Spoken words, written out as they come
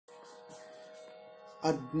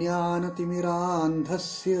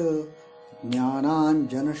अज्ञानतिमिरान्धस्य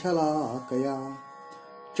ज्ञानाञ्जनशलाकया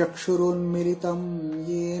चक्षुरुन्मिलितं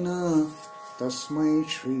येन तस्मै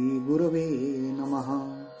श्रीगुरवे नमः.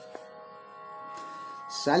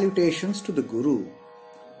 Salutations to the Guru,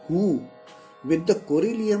 who, with the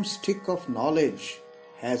coryllium stick of knowledge,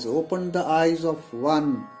 has opened the eyes of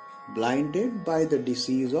one blinded by the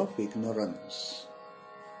disease of ignorance.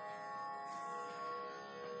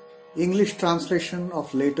 English translation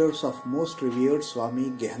of letters of Most Revered Swami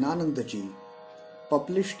Gahanananda ji,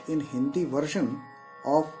 published in Hindi version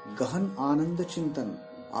of Gahan Anand Chintan,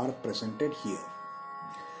 are presented here.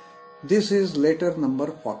 This is letter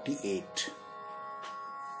number 48.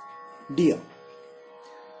 Dear,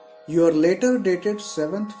 your letter dated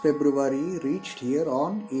 7th February reached here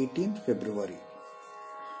on 18th February.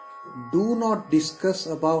 Do not discuss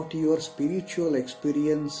about your spiritual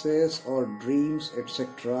experiences or dreams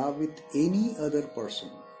etc. with any other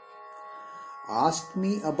person. Ask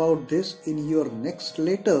me about this in your next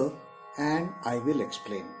letter and I will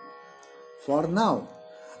explain. For now,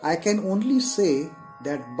 I can only say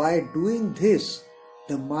that by doing this,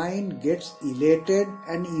 the mind gets elated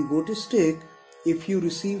and egotistic if you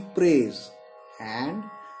receive praise, and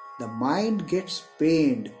the mind gets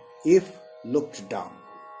pained if looked down.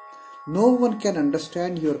 No one can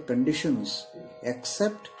understand your conditions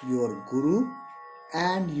except your Guru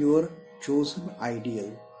and your chosen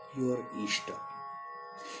ideal, your Ishta.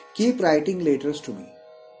 Keep writing letters to me.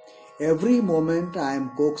 Every moment I am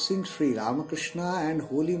coaxing Sri Ramakrishna and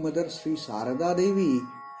Holy Mother Sri Sarada Devi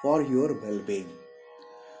for your well-being.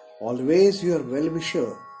 Always your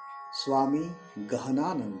well-wisher, Swami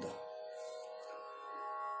Gahanananda.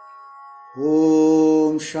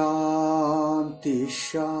 Om Shanti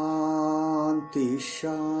Shanti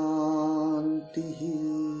Shanti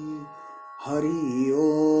Hari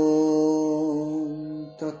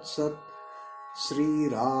Om Tat Sat Sri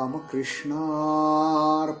Ramakrishna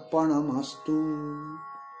Arpanamastu.